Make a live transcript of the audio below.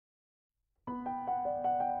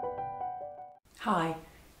Hi.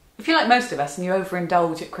 If you're like most of us and you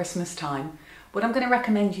overindulge at Christmas time, what I'm going to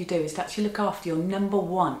recommend you do is to actually look after your number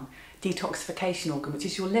one detoxification organ, which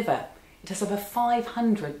is your liver. It does over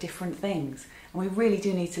 500 different things, and we really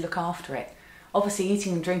do need to look after it. Obviously,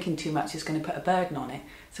 eating and drinking too much is going to put a burden on it,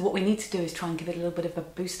 so what we need to do is try and give it a little bit of a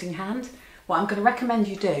boosting hand. What I'm going to recommend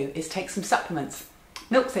you do is take some supplements.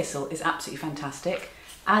 Milk thistle is absolutely fantastic,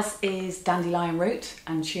 as is dandelion root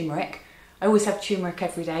and turmeric. I always have turmeric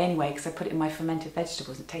every day anyway because I put it in my fermented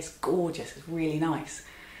vegetables and it tastes gorgeous, it's really nice.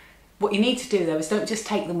 What you need to do though is don't just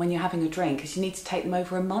take them when you're having a drink, because you need to take them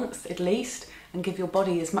over a month at least and give your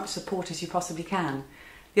body as much support as you possibly can.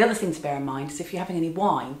 The other thing to bear in mind is if you're having any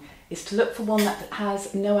wine is to look for one that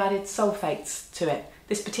has no added sulfates to it.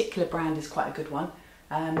 This particular brand is quite a good one,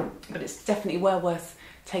 but it's definitely well worth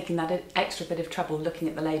taking that extra bit of trouble looking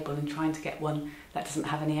at the label and trying to get one that doesn't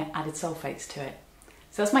have any added sulfates to it.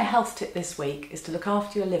 So that's my health tip this week, is to look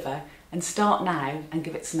after your liver and start now and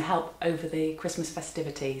give it some help over the Christmas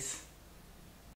festivities.